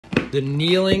The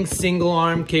kneeling single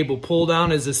arm cable pull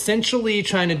down is essentially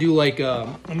trying to do like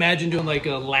a, imagine doing like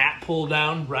a lat pull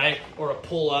down, right? Or a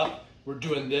pull up. We're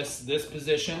doing this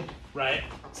position, right?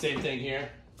 Same thing here.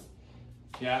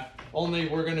 Yeah, only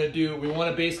we're gonna do, we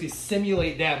wanna basically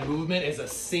simulate that movement as a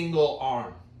single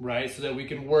arm, right? So that we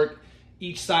can work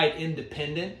each side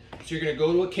independent. So you're gonna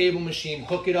go to a cable machine,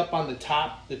 hook it up on the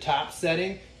top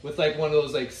setting with like one of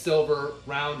those like silver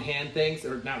round hand things,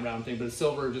 or not round thing, but a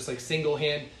silver just like single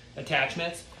hand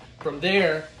attachments. From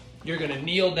there, you're gonna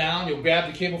kneel down, you'll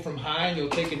grab the cable from high and you'll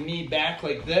take a knee back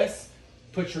like this,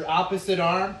 put your opposite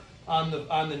arm on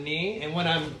the knee, and when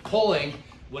I'm pulling,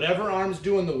 whatever arm's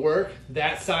doing the work,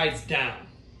 that side's down,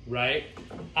 right?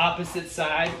 Opposite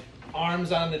side,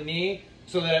 arms on the knee,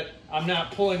 so that I'm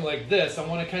not pulling like this. I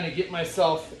wanna kind of get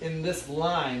myself in this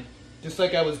line, just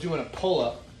like I was doing a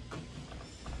pull-up,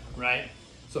 right?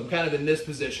 So I'm kind of in this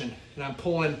position, and I'm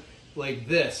pulling like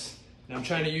this, and I'm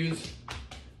trying to use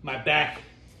my back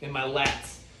and my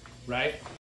lats, right?